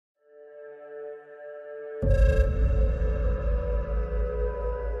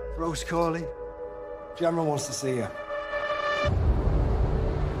Roуз Корли, General wants to see you.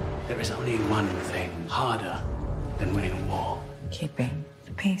 There is only one thing harder than winning a war. Keeping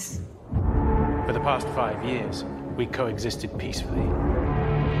the peace. For the past 5 years, we coexisted peacefully.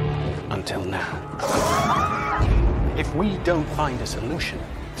 Until now. If we don't find a solution,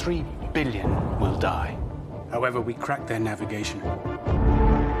 3 billion will die. However, we crack their navigation.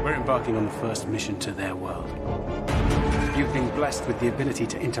 We're embarking on the first mission to their world. You've been blessed with the ability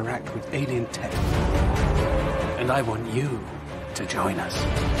to interact with alien tech. And I want you to join us.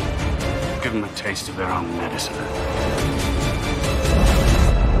 Give them a taste of their own medicine.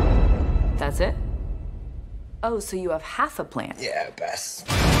 That's it? Oh, so you have half a plan? Yeah, best.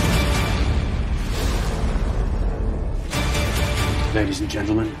 Ladies and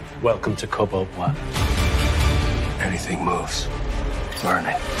gentlemen, welcome to Cobalt 1. Anything moves, burn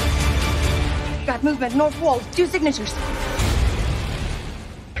it. Got movement, north wall, 2 signatures.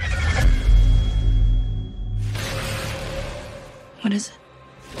 What is it?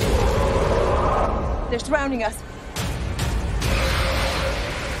 They're surrounding us.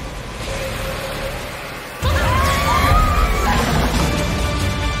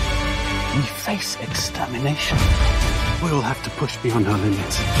 We face extermination. We'll have to push beyond our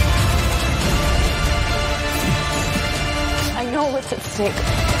limits. I know what's at stake.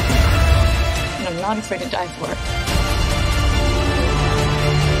 And I'm not afraid to die for it.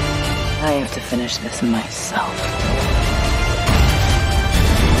 I have to finish this myself.